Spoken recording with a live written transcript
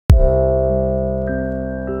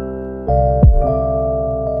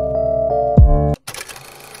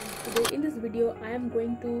I am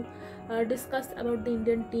going to discuss about the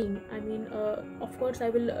Indian team. I mean, of course, I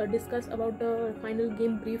will discuss about the final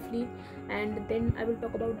game briefly, and then I will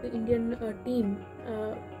talk about the Indian team.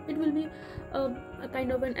 It will be a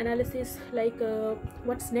kind of an analysis, like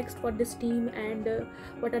what's next for this team, and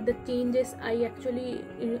what are the changes I actually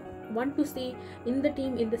want to see in the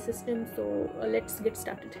team, in the system. So let's get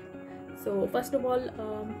started. So first of all,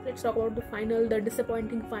 let's talk about the final, the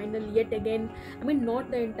disappointing final yet again. I mean,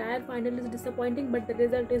 not the entire final is disappointing, but the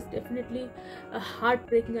result is definitely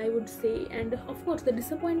heartbreaking, I would say. And of course, the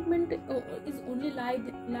disappointment is only lie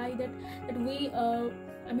that we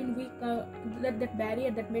I mean we that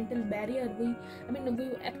barrier, that mental barrier, we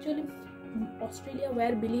actually, Australia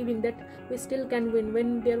were believing that we still can win.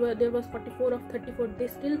 When there was 44 of 34, they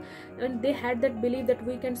still, and they had that belief that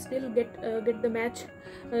we can still get the match,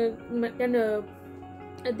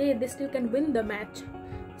 they still can win the match.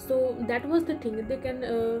 So that was the thing. They can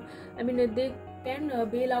they can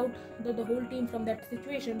bail out the whole team from that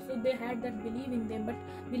situation. So they had that belief in them,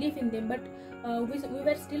 but we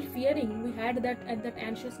were still fearing. We had that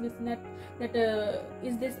anxiousness that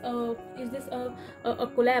is this a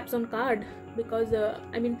collapse on card, because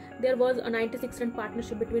there was a 96-run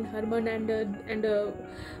partnership between Herman and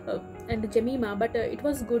Jemima, but it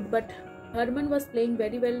was good. But Herman was playing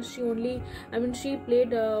very well. She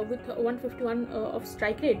played with 151 of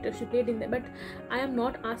strike rate. She played in there, but I am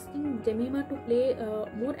not asking Jemima to play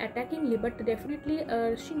more attackingly, but definitely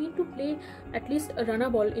she need to play at least a runner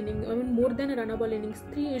ball inning. More than a runner ball innings.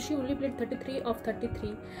 She only played 33 of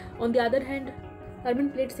 33. On the other hand,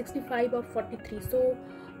 Herman played 65 of 43. So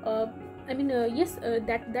yes,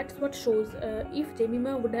 that's what shows. If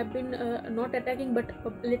Jemima would have been not attacking, but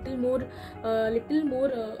a little more at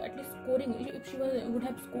least scoring, if she would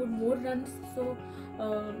have scored more runs. So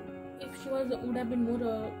if she would have been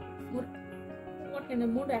more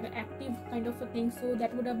active kind of a thing, so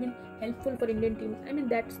that would have been helpful for Indian team.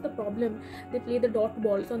 That's the problem. They play the dot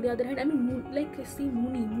balls. On the other hand, see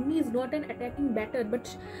Mooney is not an attacking batter,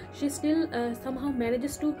 but she still somehow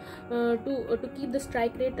manages to keep the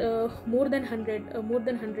strike rate more than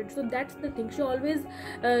 100. So that's the thing. She always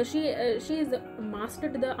she is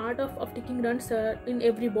mastered the art of taking runs in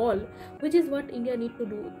every ball, which is what India need to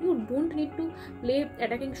do. You don't need to play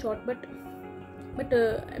attacking shot, but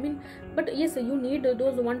yes, you need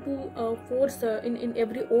those 1-2 fours in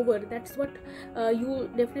every over. That's what you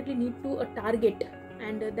definitely need to target,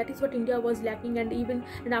 and that is what India was lacking. And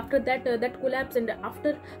after that that collapse, and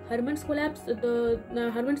after Herman's collapse,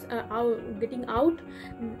 Herman's getting out,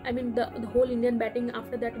 the whole Indian batting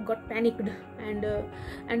after that got panicked, and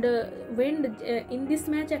when in this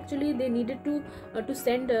match actually they needed to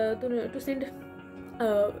send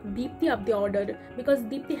Deepthi up the order, because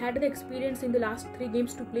Deepthi had the experience in the last 3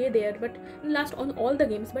 games to play there, but on all the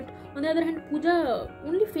games. But on the other hand, Pooja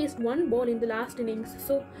only faced 1 ball in the last innings.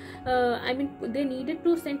 So they needed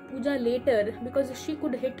to send Pooja later, because she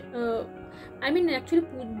could hit. Actually,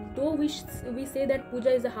 though we say that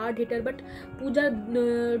Pooja is a hard hitter, but Pooja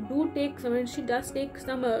she does take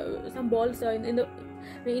some balls in the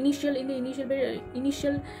initially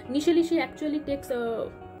she actually takes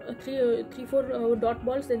 3-4 dot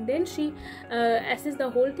balls, and then she assesses the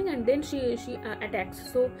whole thing, and then she attacks.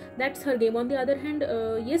 So that's her game. On the other hand,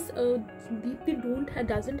 yes, Deepthi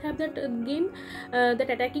doesn't have that game, that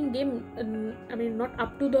attacking game. Not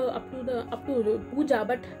up to Pooja,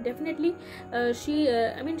 but definitely she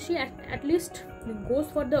at least goes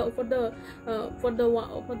for the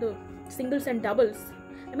singles and doubles.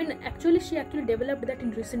 Actually she developed that in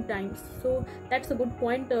recent times. So that's a good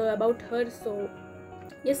point about her. So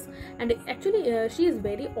yes, and actually she is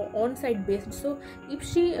very onside based. So if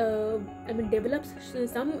she develops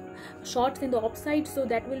some shots in the offside, so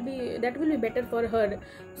that will be better for her.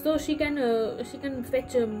 So she can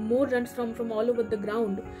fetch more runs from all over the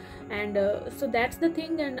ground, and so that's the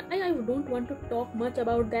thing. And I don't want to talk much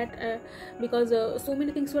about that because so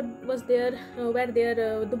many things were there.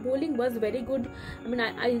 The bowling was very good.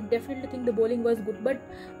 I definitely think the bowling was good, but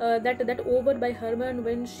that over by Herman,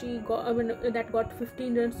 when she got that got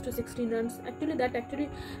 15 runs to 16 runs, actually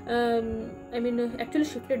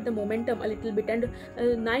shifted the momentum a little bit, and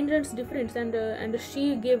 9 runs difference, and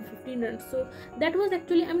she gave 15 runs. So that was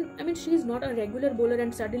actually, she is not a regular bowler,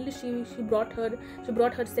 and suddenly she brought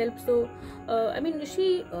herself. So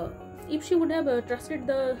if she would have trusted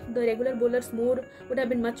the regular bowlers more, would have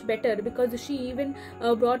been much better, because she even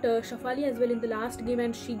brought Shafali as well in the last game,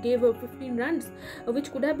 and she gave 15 runs,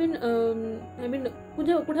 which could have been could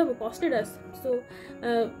have costed us. So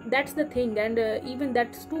that's the thing. And even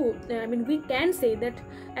that's true. We can say that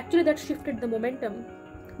actually that shifted the momentum.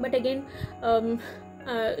 But again,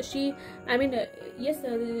 She, I mean, yes,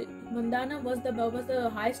 Mandana was the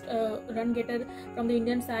highest run getter from the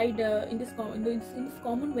Indian side in this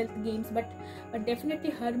Commonwealth Games, but definitely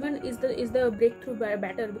Harman is the breakthrough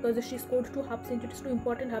batter, because she scored two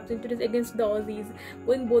important half centuries against the Aussies,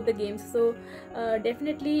 winning both the games. So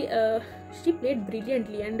definitely she played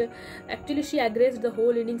brilliantly, and actually she aggressed the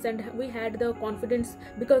whole innings, and we had the confidence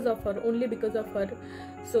because of her, only because of her.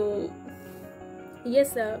 So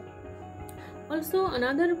yes. Also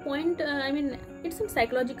another point, I mean, it's a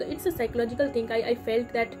psychological thing. I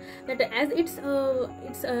felt that as it's a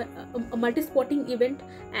multi-sporting event,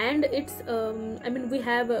 and it's I mean, we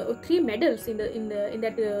have 3 medals in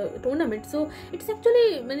that tournament. So it's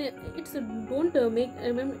actually, I mean, it's don't make,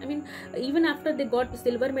 I mean, even after they got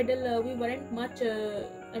silver medal, we weren't much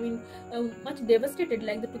much devastated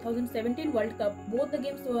like the 2017 World Cup. Both the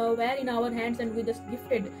games were in our hands, and we just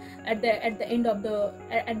gifted at the end of the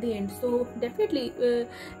end. So definitely,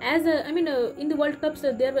 as in the World Cups,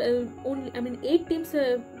 there were only 8 teams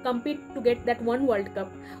compete to get that one World Cup.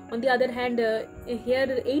 On the other hand,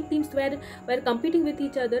 here 8 teams were competing with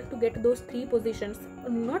each other to get those 3 positions.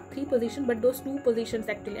 Not 3 positions, but those 2 positions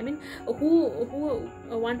actually. I mean, who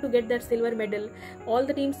want to get that silver medal? All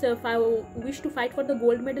the teams wish to fight for the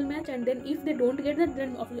gold medal match, and then if they don't get that,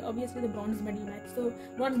 then obviously the bronze medal match. So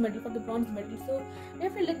bronze medal for the bronze medal. So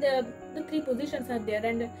definitely the 3 positions are there,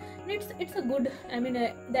 and it's a good. I mean,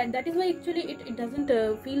 that is why actually it doesn't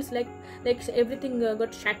feels like everything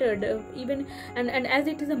got shattered. Even and as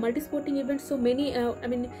it is a multi-sporting event, so many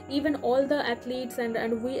even all the athletes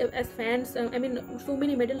and we as fans, so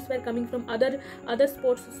many medals were coming from other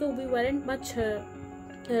sports, so we weren't much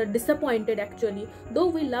disappointed actually, though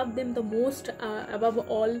we love them the most above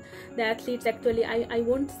all the athletes. Actually, I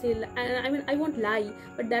won't say, I won't lie,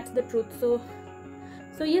 but that's the truth. So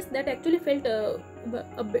yes, that actually felt a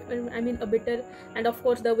bitter. And of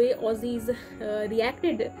course the way Aussies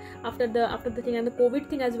reacted after the thing, and the COVID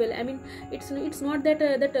thing as well. I mean, it's not that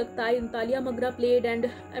Talia Magra played,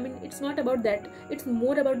 and I mean, it's not about that. It's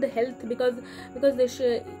more about the health, because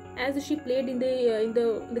as she played in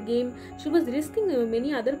the game, she was risking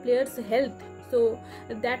many other players' health. So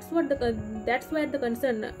that's where the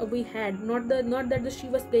concern we had, not that she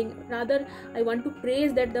was playing. Rather, I want to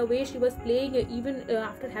praise that the way she was playing even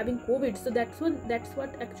after having COVID. So that's what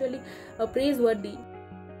actually praiseworthy.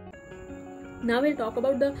 Now we'll talk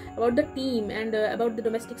about the team and about the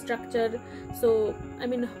domestic structure. So I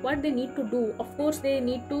mean, what they need to do. Of course, they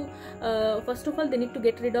need to first of all they need to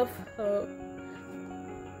get rid of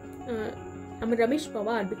Ramesh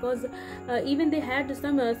Pawar, because even they had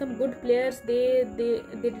some good players. They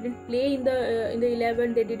didn't play in the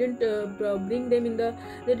 11. They didn't bring them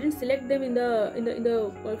they didn't select them in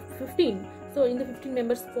the 15. So in the 15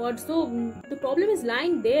 member squad. So the problem is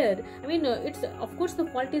lying there. I mean, it's of course the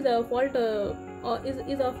fault is of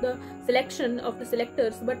the selection of the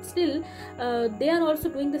selectors, but still they are also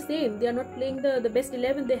doing the same. They are not playing the best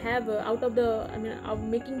 11 they have out of the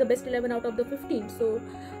making the best 11 out of the 15. So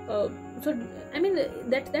I mean,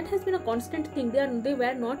 that has been a constant thing. They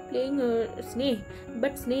were not playing Sneh,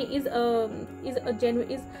 but Sneh is a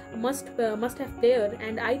must have player,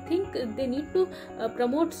 and I think they need to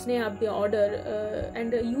promote Sneh up the order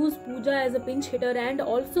and use Pooja as a pinch hitter. And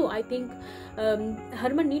also I think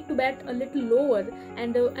Harman need to bat a little lower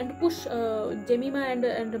and push Jemima and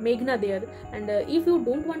Meghna there. And if you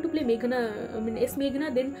don't want to play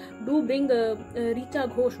Meghna, then do bring Richa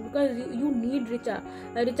Ghosh, because you need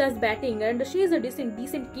Richa's batting, and she is a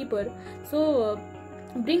decent keeper. So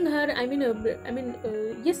bring her.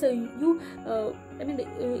 Yes, you in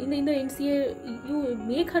the NCA you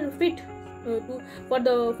make her fit for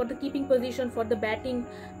the keeping position, for the batting.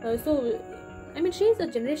 So I mean, she is a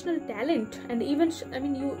generational talent, and even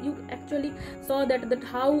you actually saw that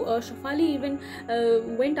how Shafali even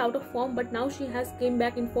went out of form, but now she has came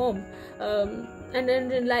back in form,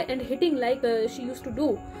 and hitting like she used to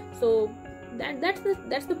do. So that's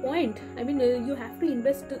the point. I mean, you have to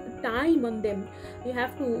invest time on them. You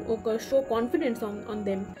have to show confidence on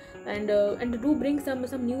them, and do bring some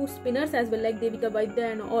new spinners as well, like Devika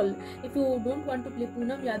Vaidya and all. If you don't want to play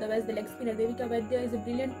Poonam Yadav as the leg spinner, Devika Vaidya is a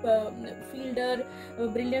brilliant fielder, a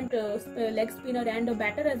brilliant leg spinner, and a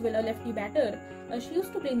batter as well, a lefty batter. She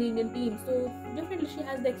used to play in the Indian team, so definitely she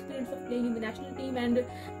has the experience of playing in the national team. And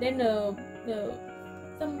then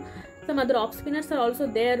some other off spinners are also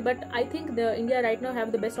there, but I think the India right now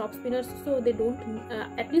have the best off spinners, so they don't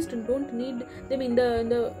at least don't need them in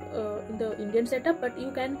the Indian setup, but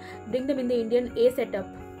you can bring them in the Indian A setup.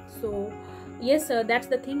 So yes, that's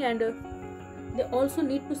the thing. And they also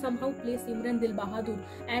need to somehow play Simran Dil Bahadur,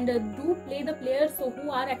 and do play the players who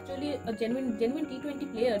are actually a genuine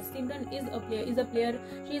T20 players. Simran is a player.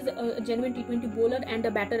 She is a genuine T20 bowler and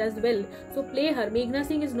a batter as well. So play her. Meghna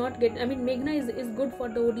Singh is not good. I mean, Meghna is good for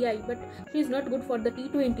the ODI, but she is not good for the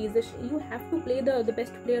T20s. You have to play the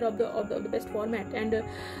best player of the best format. And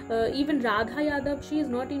even Radha Yadav, she is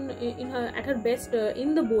not at her best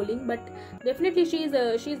in the bowling, but definitely she is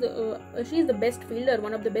the best fielder,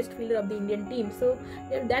 one of the best fielder of the Indian team. So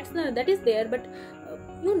that is there, but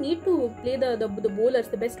you need to play the bowlers,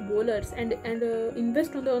 the best bowlers, and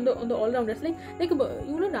invest on the all rounders. Like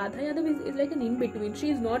Radha Yadav is like an in between.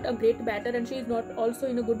 She is not a great batter, and she is not also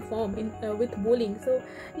in a good form with bowling. So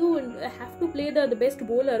you have to play the best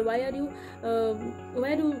bowler. Why are you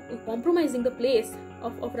compromising the place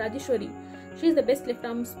of Rajeshwari? She is the best left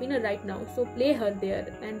arm spinner right now, so play her there.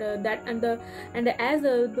 And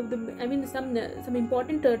some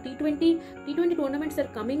important T20 tournaments are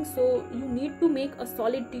coming, so you need to make a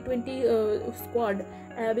solid T20 squad,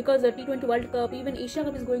 because the T20 World Cup, even Asia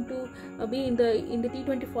Cup is going to be in the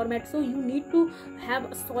T20 format. So you need to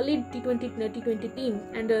have a solid T20 team,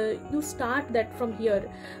 and you start that from here.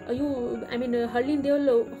 Harleen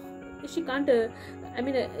Deol, she can't.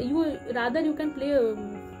 You can play.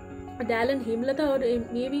 Dallin Hemlata, or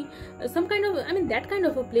maybe some kind of that kind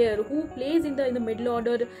of a player who plays in the middle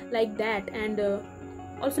order like that, and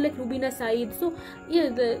also like Rubina Saeed. So yeah,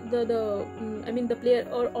 the player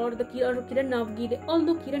or Kiran Navgire.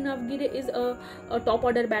 Although Kiran Navgire is a top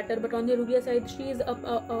order batter, but on the Rubia side she is a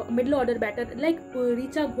middle order batter. Like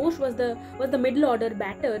Richa Ghosh was the middle order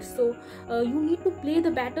batter. So you need to play the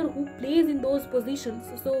batter who plays in those positions.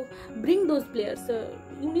 So bring those players.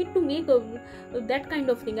 You need to make that kind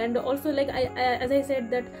of thing. And also, like as I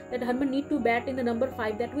said, that Harman need to bat in the number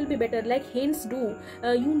 5. That will be better, like Haynes do.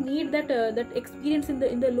 You need that experience in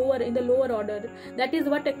the lower order. That is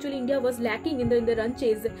what actually India was lacking in the run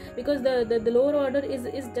chase, because the lower order is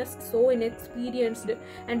just so inexperienced,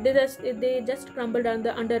 and they just crumbled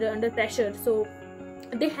under pressure. So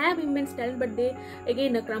they have immense talent, but they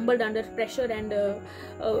again crumbled under pressure. And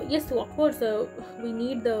yes, so of course we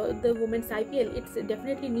need the women's IPL. It's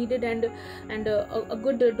definitely needed, and a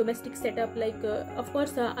good domestic setup. Like of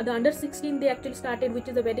course the under 16 they actually started, which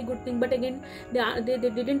is a very good thing. But again, they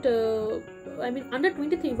didn't. Under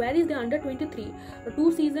 23. Where is the under 23?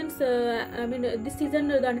 2 seasons. This season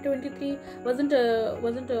the under 23 wasn't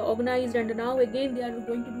organized, and now again they are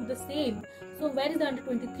going to do the same. So where is the under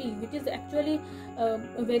 23, which is actually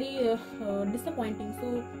very disappointing.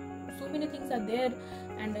 So many things are there,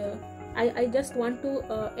 and I just want to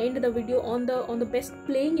end the video on the best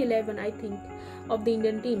playing 11, I think, of the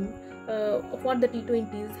Indian team for the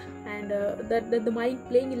T20s. And my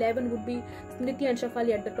playing 11 would be Smriti and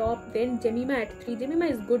Shafali at the top, then Jemima at 3. Jemima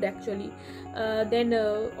is good actually. Then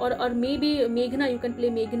or maybe Meghna, you can play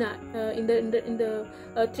Meghna in the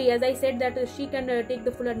 3. As I said, that she can take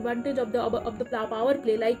the full advantage of the power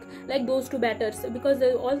play, like those 2 batters, because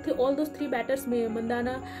all those 3 batters,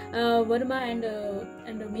 Mandana, Verma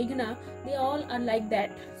and Meghna, they all are like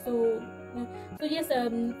that. So yes,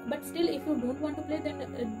 but still, if you don't want to play,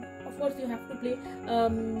 then of course you have to play.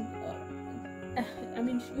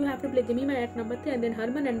 You have to play Jemima at number 3, and then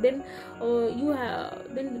Harman, and then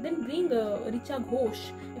then bring Richa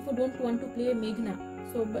Ghosh if you don't want to play Meghna.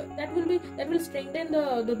 So that will strengthen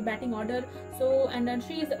the batting order. So and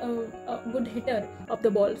she is a good hitter of the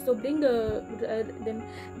ball. So bring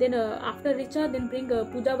then after Richa, then bring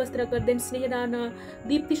Pooja Vastrakar, then Sneh Rana,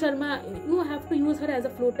 Deepti Sharma. You have to use her as a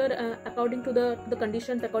floater according to the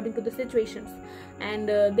conditions, according to the situations. And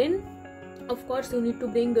then of course you need to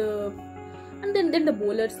bring and then the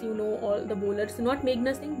bowlers, all the bowlers, not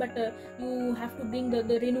Meghna Singh, but you have to bring the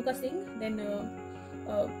Renuka Singh, then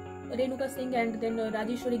Renuka Singh, and then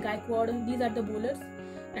Rajeshwari Gaikwad. These are the bowlers,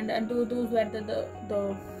 and those were the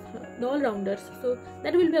all-rounders. So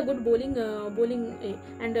that will be a good bowling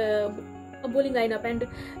and a bowling lineup. And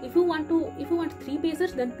if you want 3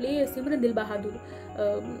 pacers, then play Simran Dil Bahadur.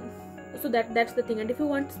 So that's the thing. And if you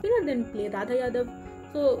want spinner, then play Radha Yadav.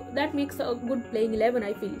 So that makes a good playing 11,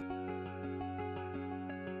 I feel.